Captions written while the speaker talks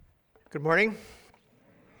Good morning.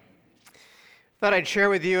 Thought I'd share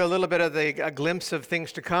with you a little bit of a glimpse of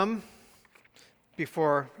things to come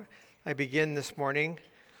before I begin this morning.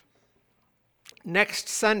 Next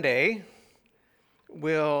Sunday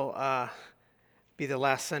will be the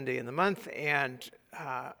last Sunday in the month, and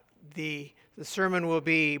the sermon will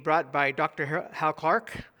be brought by Dr. Hal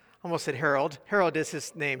Clark. Almost said Harold. Harold is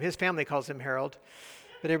his name. His family calls him Harold,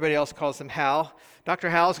 but everybody else calls him Hal. Dr.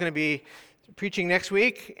 Hal is going to be preaching next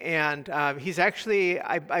week, and he's actually,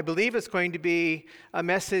 I believe it's going to be a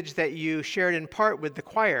message that you shared in part with the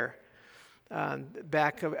choir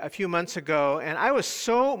back a few months ago, and I was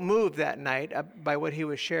so moved that night by what he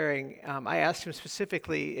was sharing. I asked him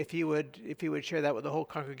specifically if he would share that with the whole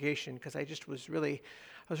congregation, because I was really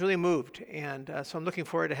moved, and so I'm looking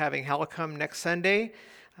forward to having Hal come next Sunday,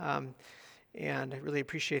 and I really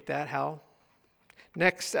appreciate that, Hal.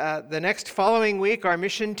 The next following week, our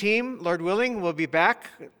mission team, Lord willing, will be back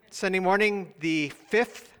Sunday morning, the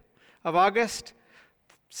 5th of August,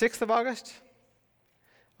 6th of August.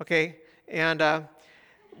 Okay, and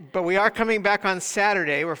but we are coming back on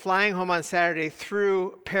Saturday. We're flying home on Saturday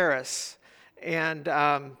through Paris, and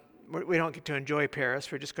we don't get to enjoy Paris.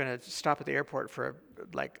 We're just going to stop at the airport for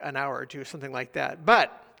like an hour or two, something like that.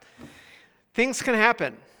 But things can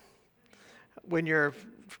happen when you're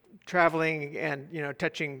traveling and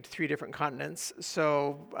touching 3 different continents.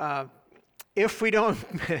 So if we don't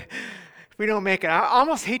make it, I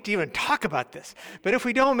almost hate to even talk about this, but if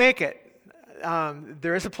we don't make it,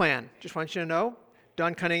 there is a plan. Just want you to know,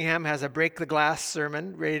 Don Cunningham has a break the glass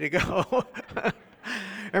sermon ready to go,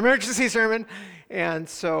 emergency sermon, and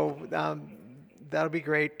so that'll be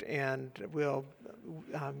great, and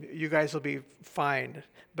you guys will be fine.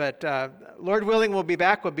 But Lord willing, we'll be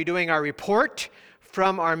back. We'll be doing our report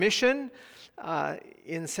from our mission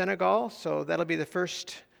in Senegal. So that'll be the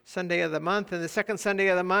first Sunday of the month. And the second Sunday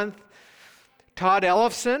of the month, Todd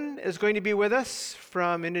Ellefson is going to be with us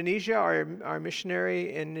from Indonesia, our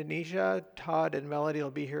missionary in Indonesia. Todd and Melody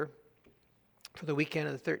will be here for the weekend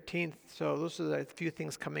of the 13th. So those are the few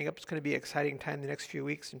things coming up. It's going to be an exciting time the next few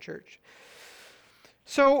weeks in church.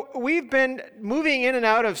 So we've been moving in and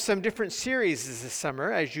out of some different series this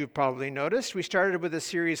summer, as you've probably noticed. We started with a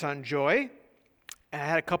series on joy. I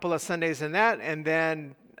had a couple of Sundays in that, and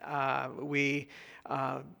then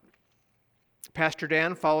Pastor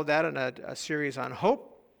Dan followed that in a series on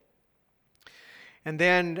hope. And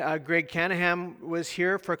then Greg Canahan was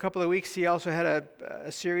here for a couple of weeks. He also had a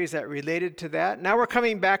series that related to that. Now we're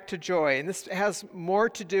coming back to joy, and this has more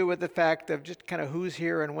to do with the fact of just kind of who's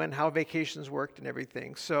here and when, how vacations worked and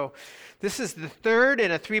everything. So this is the third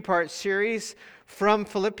in a 3-part series from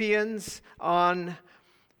Philippians on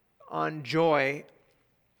joy.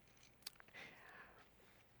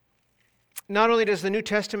 Not only does the New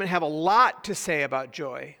Testament have a lot to say about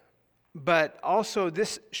joy, but also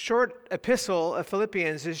this short epistle of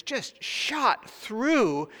Philippians is just shot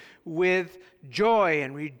through with joy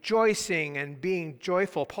and rejoicing and being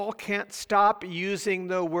joyful. Paul can't stop using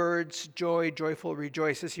the words joy, joyful,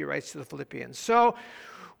 rejoice as he writes to the Philippians. So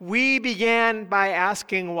we began by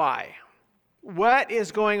asking why. What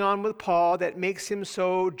is going on with Paul that makes him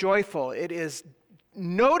so joyful? It is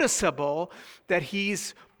noticeable that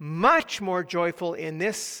he's much more joyful in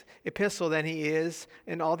this epistle than he is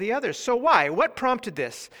in all the others. So why? What prompted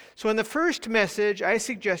this? So in the first message, I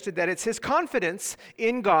suggested that it's his confidence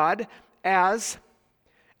in God as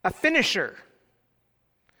a finisher.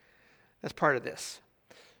 That's part of this.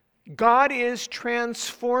 God is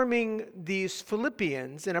transforming these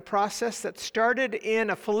Philippians in a process that started in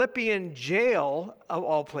a Philippian jail, of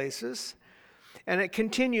all places, and it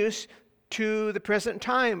continues to the present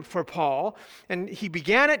time for Paul. And he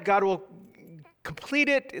began it, God will complete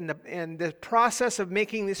it in the process of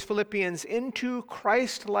making these Philippians into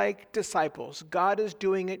Christ-like disciples. God is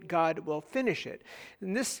doing it, God will finish it.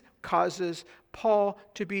 And this causes Paul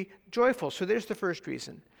to be joyful. So there's the first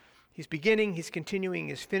reason. He's beginning, he's continuing,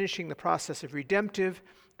 he's finishing the process of redemptive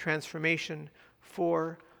transformation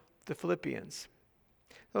for the Philippians.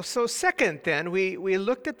 So second then, we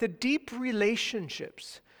looked at the deep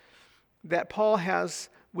relationships that Paul has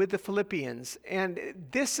with the Philippians. And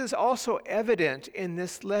this is also evident in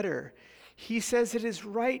this letter. He says, it is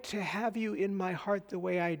right to have you in my heart the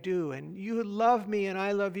way I do. And you love me and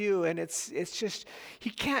I love you. And it's just,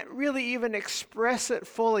 he can't really even express it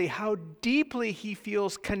fully how deeply he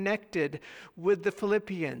feels connected with the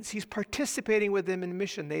Philippians. He's participating with them in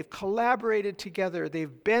mission. They've collaborated together.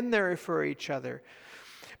 They've been there for each other.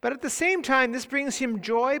 But at the same time, this brings him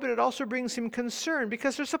joy, but it also brings him concern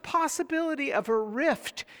because there's a possibility of a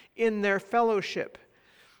rift in their fellowship.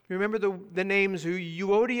 Remember the names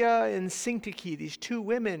Euodia and Syntyche, these two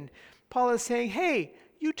women. Paul is saying, hey,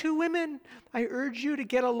 you two women, I urge you to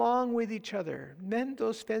get along with each other. Mend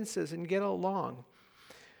those fences and get along.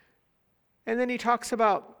 And then he talks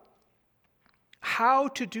about how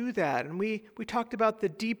to do that. And we talked about the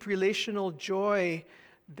deep relational joy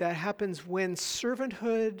that happens when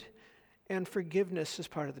servanthood and forgiveness is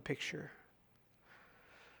part of the picture.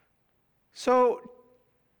 So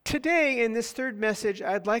today, in this third message,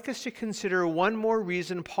 I'd like us to consider one more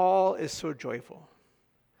reason Paul is so joyful.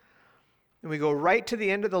 And we go right to the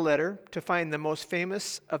end of the letter to find the most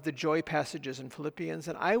famous of the joy passages in Philippians.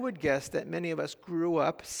 And I would guess that many of us grew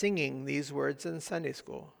up singing these words in Sunday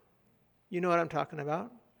school. You know what I'm talking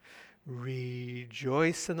about?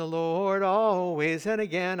 Rejoice in the Lord always, and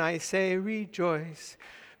again I say rejoice.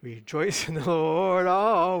 Rejoice in the Lord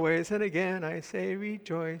always, and again I say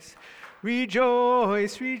rejoice.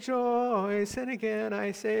 Rejoice, rejoice, and again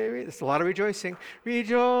I say, there's a lot of rejoicing.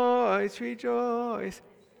 Rejoice, rejoice.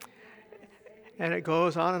 And it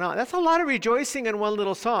goes on and on. That's a lot of rejoicing in one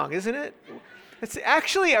little song, isn't it? It's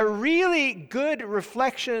actually a really good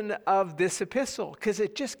reflection of this epistle, because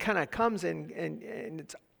it just kind of comes in and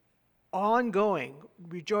it's ongoing.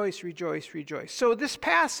 Rejoice, rejoice, rejoice. So this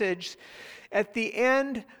passage at the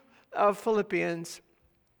end of Philippians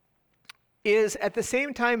is at the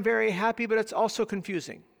same time very happy, but it's also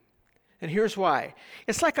confusing. And here's why.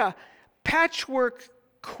 It's like a patchwork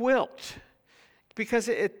quilt, because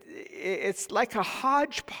it's like a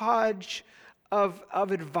hodgepodge of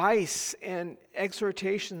advice and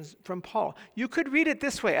exhortations from Paul. You could read it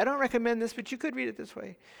this way. I don't recommend this, but you could read it this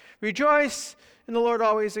way. Rejoice in the Lord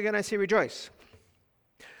always. Again, I say rejoice.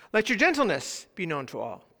 Let your gentleness be known to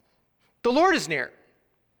all. The Lord is near.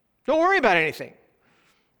 Don't worry about anything.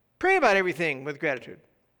 Pray about everything with gratitude,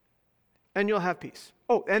 and you'll have peace.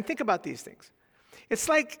 Oh, and think about these things. It's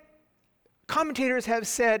like commentators have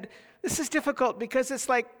said, this is difficult because it's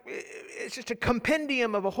just a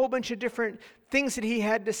compendium of a whole bunch of different things that he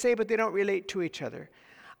had to say, but they don't relate to each other.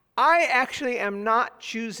 I actually am not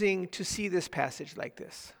choosing to see this passage like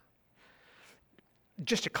this.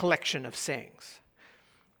 Just a collection of sayings.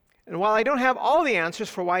 And while I don't have all the answers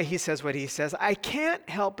for why he says what he says, I can't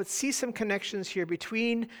help but see some connections here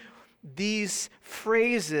between these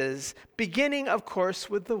phrases, beginning, of course,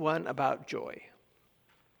 with the one about joy.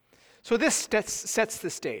 So this sets the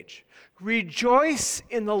stage. Rejoice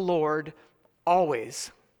in the Lord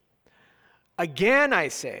always. Again, I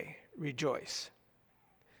say, rejoice.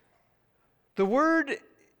 The word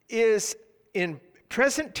is in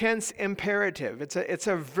present tense imperative. It's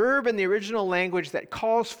a verb in the original language that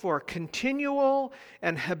calls for continual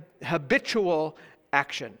and habitual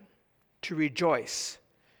action. To rejoice.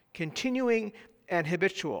 Continuing and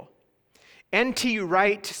habitual. N.T.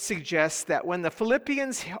 Wright suggests that when the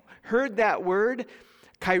Philippians heard that word,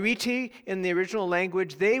 kairete in the original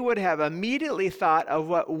language, they would have immediately thought of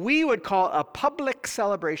what we would call a public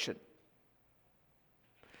celebration.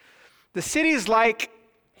 The cities like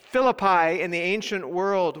Philippi in the ancient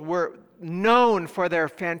world were known for their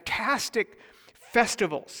fantastic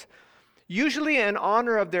festivals, usually in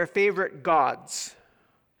honor of their favorite gods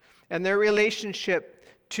and their relationship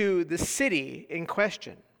to the city in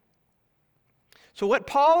question. So what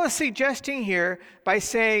Paul is suggesting here by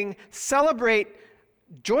saying celebrate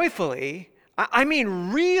joyfully, I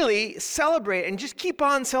mean really celebrate and just keep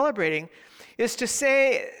on celebrating, is to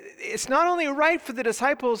say it's not only right for the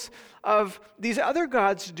disciples of these other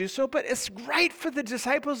gods to do so, but it's right for the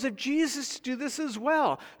disciples of Jesus to do this as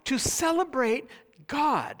well, to celebrate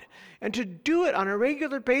God and to do it on a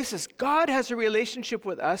regular basis. God has a relationship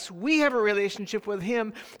with us. We have a relationship with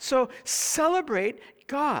him. So celebrate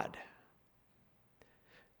God.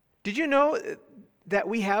 Did you know that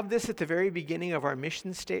we have this at the very beginning of our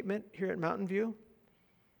mission statement here at Mountain View?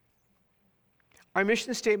 Our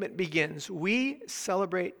mission statement begins, we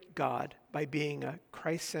celebrate God by being a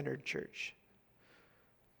Christ-centered church.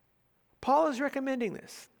 Paul is recommending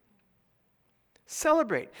this.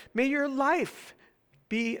 Celebrate. May your life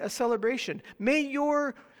be a celebration. May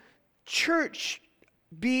your church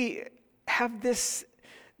have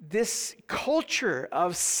this culture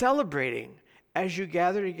of celebrating as you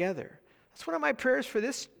gather together. That's one of my prayers for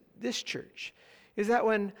this church, is that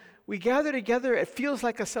when we gather together, it feels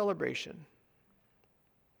like a celebration.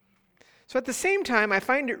 So at the same time, I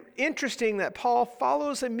find it interesting that Paul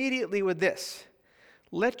follows immediately with this.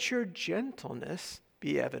 Let your gentleness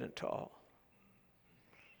be evident to all.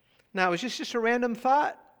 Now, is this just a random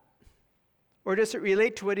thought? Or does it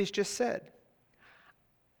relate to what he's just said?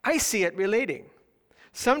 I see it relating.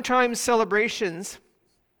 Sometimes celebrations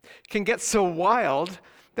can get so wild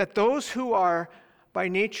that those who are by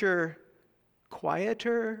nature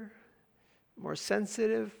quieter, more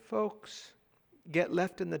sensitive folks get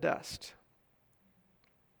left in the dust.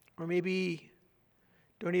 Or maybe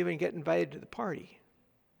don't even get invited to the party.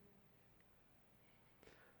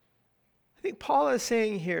 I think Paul is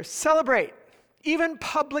saying here, celebrate, even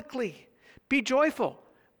publicly. Be joyful,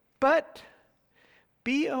 but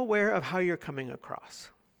be aware of how you're coming across.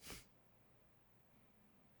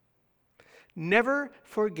 Never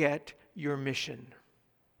forget your mission.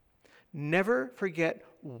 Never forget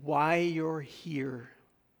why you're here.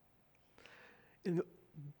 And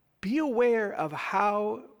be aware of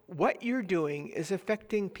how what you're doing is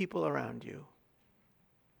affecting people around you.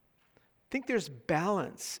 I think there's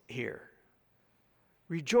balance here.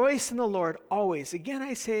 Rejoice in the Lord always. Again,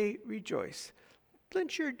 I say rejoice.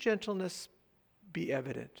 Let your gentleness be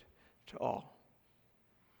evident to all.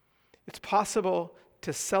 It's possible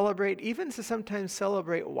to celebrate, even to sometimes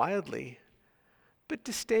celebrate wildly, but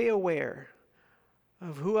to stay aware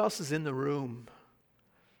of who else is in the room.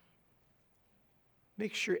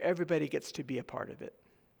 Make sure everybody gets to be a part of it.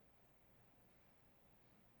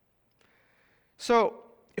 So,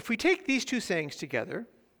 if we take these two sayings together,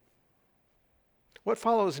 what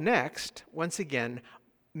follows next, once again,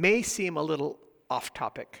 may seem a little off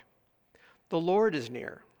topic. The Lord is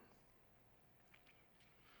near.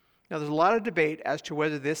 Now, there's a lot of debate as to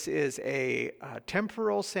whether this is a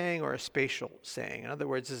temporal saying or a spatial saying. In other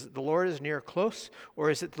words, is it the Lord is near close, or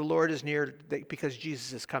is it the Lord is near because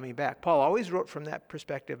Jesus is coming back? Paul always wrote from that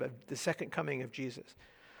perspective of the second coming of Jesus.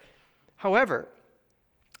 However,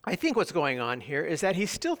 I think what's going on here is that he's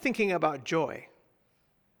still thinking about joy.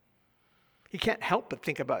 He can't help but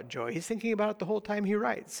think about joy. He's thinking about it the whole time he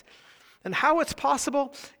writes. And how it's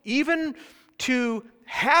possible even to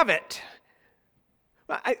have it.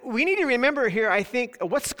 We need to remember here, I think,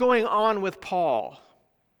 what's going on with Paul.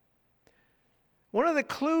 One of the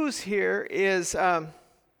clues here is the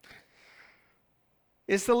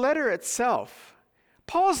letter itself.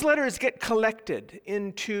 Paul's letters get collected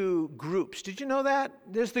into groups. Did you know that?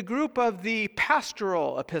 There's the group of the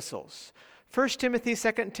pastoral epistles. 1 Timothy,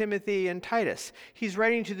 2 Timothy, and Titus. He's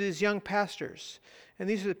writing to these young pastors. And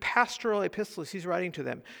these are the pastoral epistles he's writing to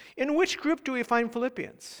them. In which group do we find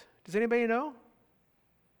Philippians? Does anybody know?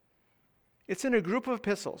 It's in a group of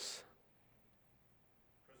epistles.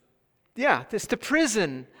 Yeah, it's the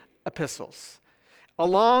prison epistles,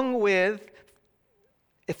 along with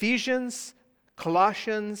Ephesians,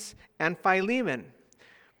 Colossians, and Philemon.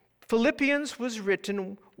 Philippians was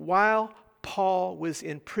written while Paul was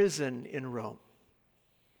in prison in Rome.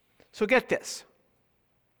 So get this.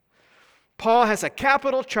 Paul has a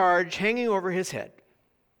capital charge hanging over his head.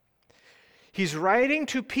 He's writing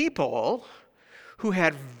to people who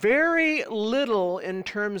had very little in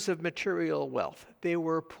terms of material wealth. They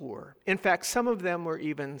were poor. In fact, some of them were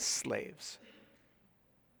even slaves.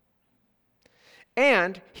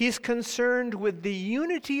 And he's concerned with the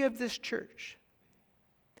unity of this church.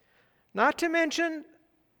 Not to mention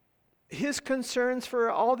his concerns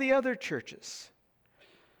for all the other churches.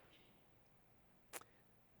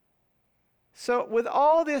 So with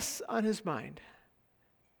all this on his mind,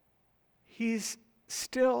 he's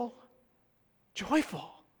still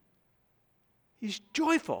joyful. He's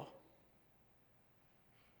joyful.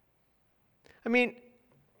 I mean,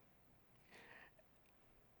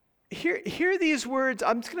 hear these words.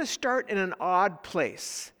 I'm just going to start in an odd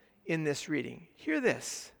place in this reading. Hear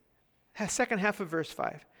this. Second half of verse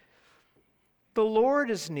 5. The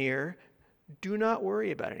Lord is near. Do not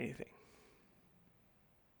worry about anything.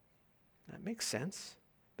 That makes sense.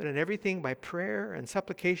 But in everything, by prayer and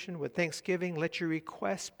supplication with thanksgiving, let your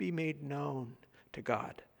requests be made known to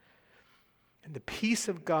God. And the peace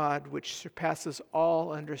of God, which surpasses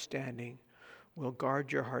all understanding, will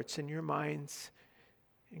guard your hearts and your minds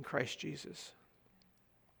in Christ Jesus.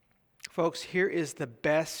 Folks, here is the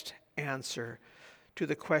best answer to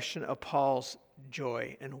the question of Paul's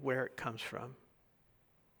joy and where it comes from.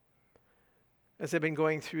 As I've been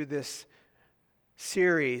going through this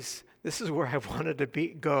series, this is where I wanted to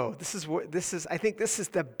go. I think this is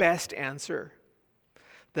the best answer.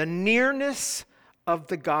 The nearness of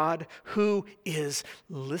the God who is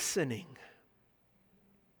listening,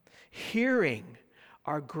 hearing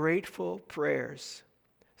our grateful prayers.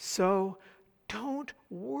 So don't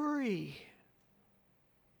worry.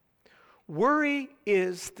 Worry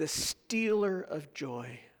is the stealer of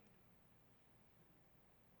joy.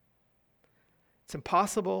 It's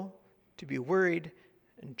impossible to be worried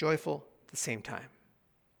and joyful at the same time.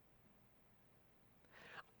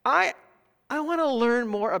 I want to learn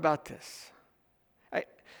more about this.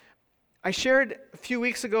 I shared a few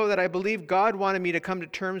weeks ago that I believe God wanted me to come to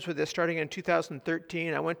terms with this starting in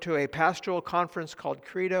 2013. I went to a pastoral conference called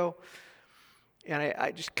Credo, and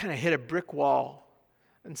I just kind of hit a brick wall.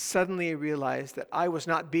 And suddenly I realized that I was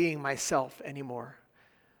not being myself anymore.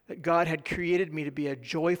 That God had created me to be a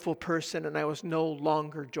joyful person, and I was no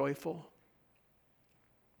longer joyful.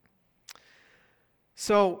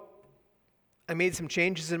 So I made some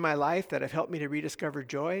changes in my life that have helped me to rediscover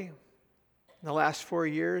joy. In the last 4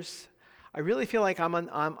 years, I really feel like I'm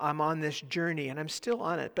on this journey, and I'm still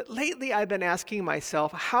on it. But lately I've been asking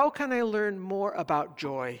myself, how can I learn more about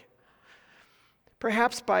joy?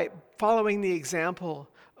 Perhaps by following the example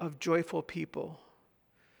of joyful people.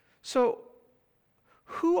 So,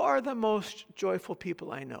 who are the most joyful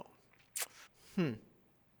people I know? You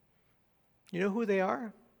know who they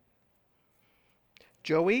are?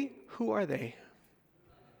 Joey, who are they?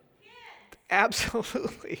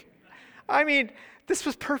 Absolutely. I mean, this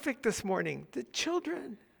was perfect this morning. The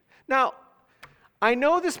children. Now, I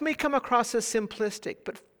know this may come across as simplistic,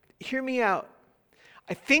 but hear me out.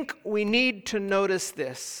 I think we need to notice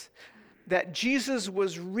this, that Jesus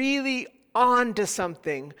was really on to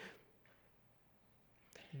something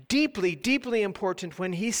deeply, deeply important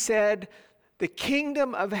when he said, the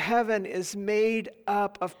kingdom of heaven is made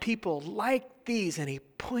up of people like these, and he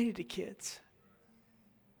pointed to kids.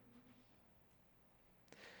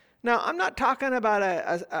 Now, I'm not talking about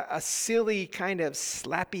a silly kind of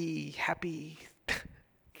slappy, happy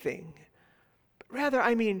thing. But rather,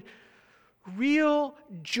 I mean real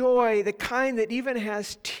joy, the kind that even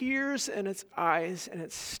has tears in its eyes and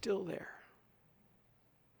it's still there.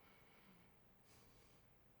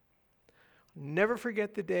 Never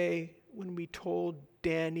forget the day when we told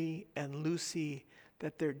Danny and Lucy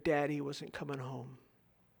that their daddy wasn't coming home.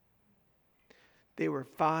 They were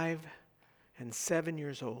 5 and 7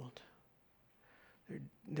 years old.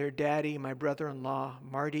 Their daddy, my brother-in-law,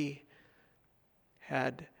 Marty,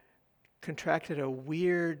 had contracted a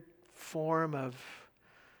weird form of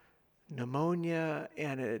pneumonia,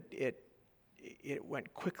 and it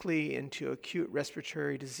went quickly into acute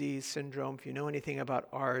respiratory disease syndrome. If you know anything about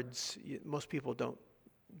ARDS, most people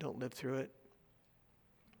don't live through it.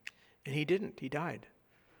 And he didn't. He died.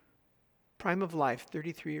 Prime of life,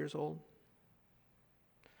 33 years old.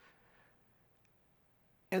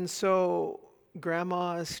 And so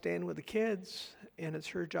Grandma is staying with the kids, and it's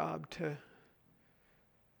her job to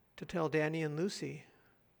tell Danny and Lucy.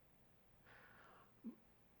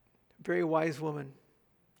 Very wise woman.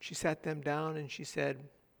 She sat them down and she said,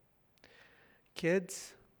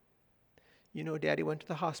 kids, you know Daddy went to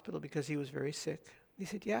the hospital because he was very sick. They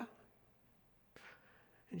said, yeah.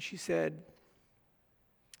 And she said,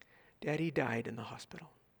 Daddy died in the hospital.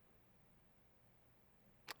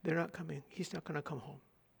 They're not coming. He's not going to come home.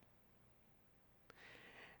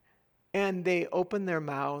 And they opened their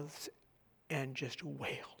mouths and just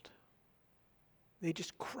wailed. They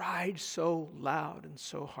just cried so loud and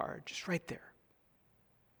so hard, just right there.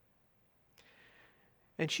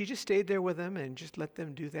 And she just stayed there with them and just let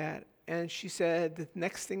them do that. And she said the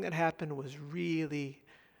next thing that happened was really,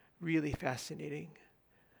 really fascinating.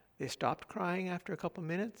 They stopped crying after a couple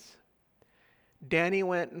minutes. Danny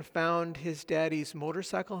went and found his daddy's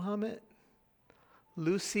motorcycle helmet.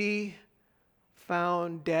 Lucy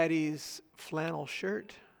found Daddy's flannel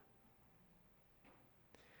shirt.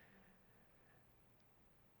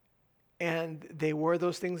 And they wore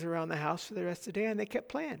those things around the house for the rest of the day, and they kept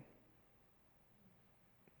playing.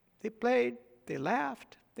 They played, they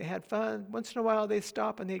laughed, they had fun. Once in a while they'd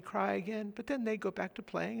stop and they'd cry again, but then they'd go back to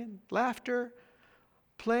playing and laughter,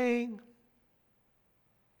 playing.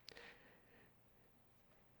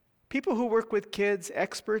 People who work with kids,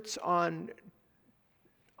 experts on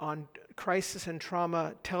crisis and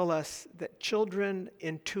trauma, tell us that children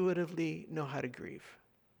intuitively know how to grieve.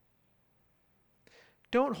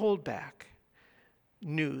 Don't hold back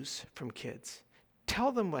news from kids.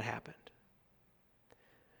 Tell them what happened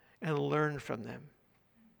and learn from them,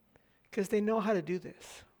 because they know how to do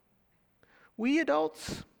this. We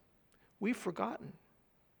adults, we've forgotten.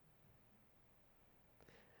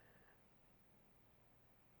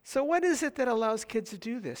 So what is it that allows kids to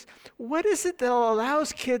do this? What is it that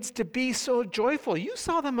allows kids to be so joyful? You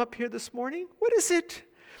saw them up here this morning. What is it?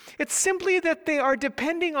 It's simply that they are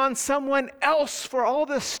depending on someone else for all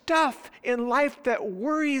the stuff in life that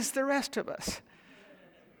worries the rest of us.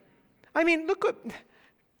 I mean, look what...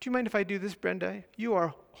 Do you mind if I do this, Brenda? You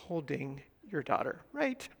are holding your daughter,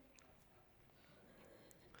 right?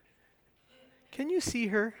 Can you see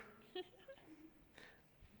her?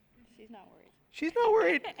 She's not worried. She's not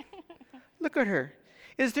worried. Look at her.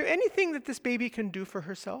 Is there anything that this baby can do for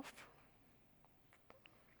herself?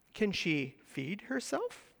 Can she feed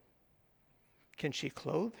herself? Can she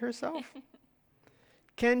clothe herself?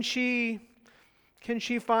 Can she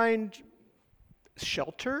find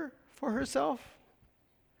shelter for herself?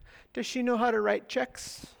 Does she know how to write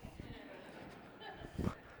checks?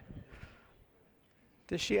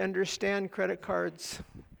 Does she understand credit cards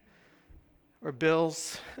or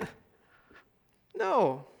bills?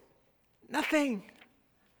 No, nothing.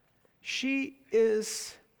 She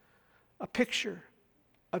is a picture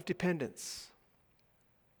of dependence.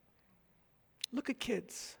 Look at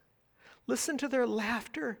kids. Listen to their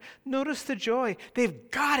laughter. Notice the joy. They've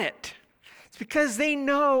got it. It's because they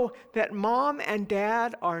know that mom and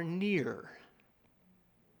dad are near.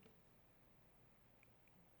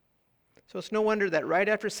 So it's no wonder that right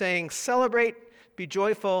after saying, celebrate, be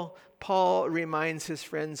joyful, Paul reminds his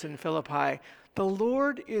friends in Philippi, the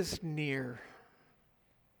Lord is near.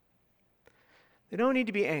 They don't need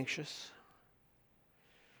to be anxious.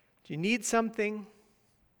 Do you need something?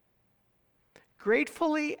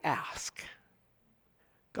 Gratefully ask.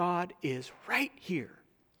 God is right here.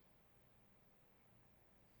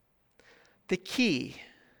 The key,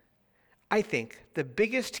 I think, the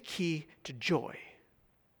biggest key to joy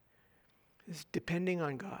is depending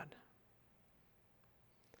on God.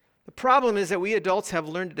 The problem is that we adults have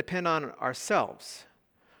learned to depend on ourselves,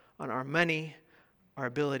 on our money, our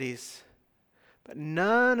abilities, but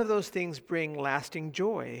none of those things bring lasting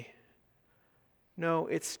joy. No,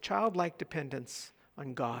 it's childlike dependence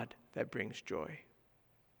on God that brings joy.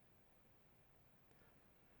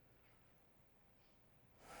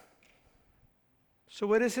 So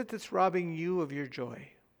what is it that's robbing you of your joy?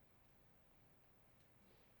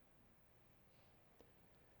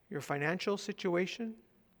 Your financial situation?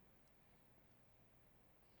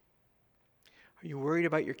 Are you worried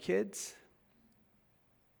about your kids?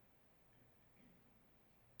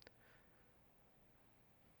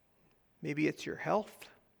 Maybe it's your health.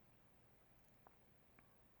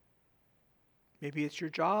 Maybe it's your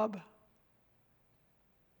job.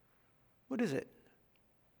 What is it?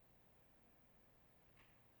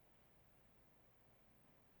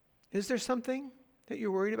 Is there something that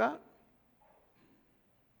you're worried about?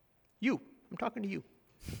 You. I'm talking to you.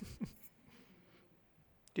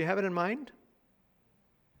 Do you have it in mind?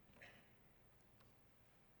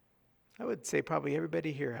 I would say probably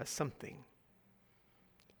everybody here has something.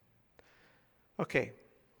 Okay.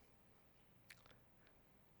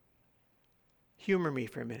 Humor me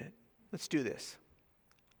for a minute. Let's do this.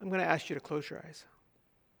 I'm going to ask you to close your eyes.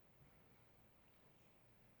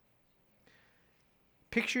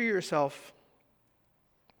 Picture yourself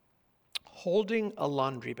holding a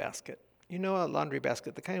laundry basket. You know a laundry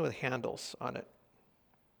basket, the kind with handles on it.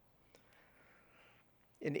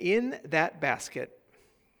 And in that basket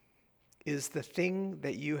is the thing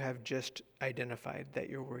that you have just identified that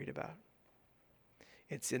you're worried about.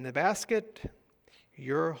 It's in the basket.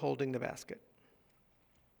 You're holding the basket.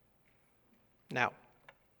 Now,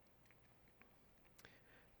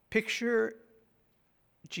 picture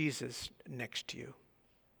Jesus next to you.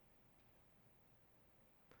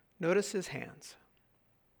 Notice his hands,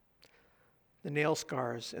 the nail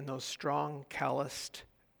scars in those strong, calloused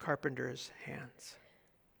carpenter's hands.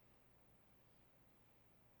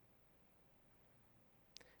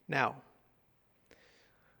 Now,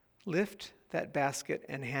 lift that basket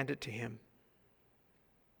and hand it to him.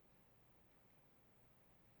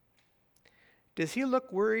 Does he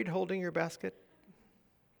look worried holding your basket?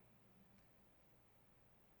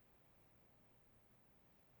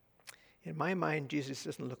 In my mind, Jesus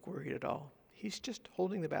doesn't look worried at all. He's just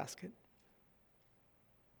holding the basket.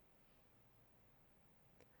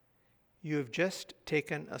 You have just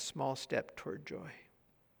taken a small step toward joy.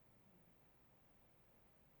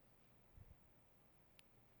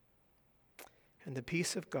 And the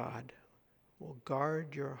peace of God will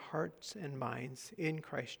guard your hearts and minds in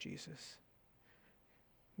Christ Jesus.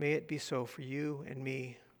 May it be so for you and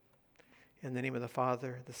me, in the name of the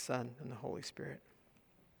Father, the Son, and the Holy Spirit.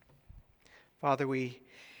 Father, we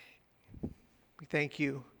thank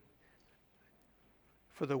you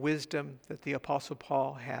for the wisdom that the Apostle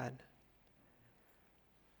Paul had.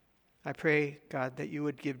 I pray, God, that you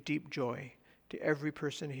would give deep joy to every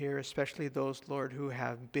person here, especially those, Lord, who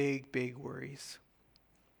have big, big worries.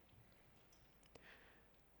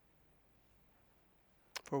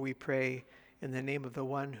 For we pray in the name of the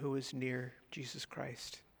one who is near, Jesus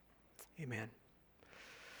Christ. Amen.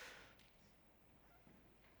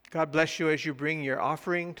 God bless you as you bring your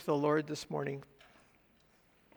offering to the Lord this morning.